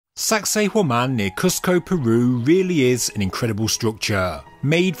Sacsayhuaman near Cusco, Peru really is an incredible structure,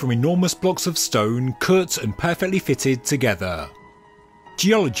 made from enormous blocks of stone cut and perfectly fitted together.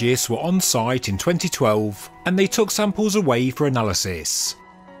 Geologists were on site in 2012 and they took samples away for analysis.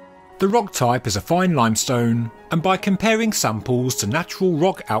 The rock type is a fine limestone, and by comparing samples to natural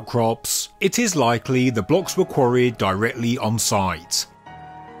rock outcrops, it is likely the blocks were quarried directly on site.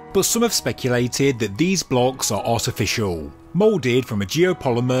 But some have speculated that these blocks are artificial, moulded from a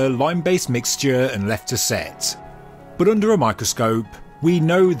geopolymer lime-based mixture and left to set. But under a microscope, we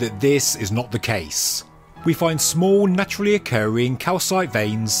know that this is not the case. We find small naturally occurring calcite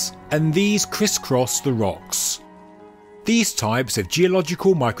veins, and these crisscross the rocks. These types of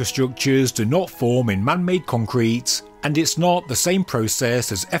geological microstructures do not form in man-made concrete, and it's not the same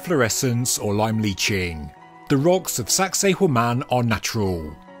process as efflorescence or lime-leeching. The rocks of Sacsayhuaman are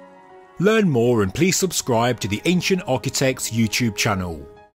natural. Learn more and please subscribe to the Ancient Architects YouTube channel.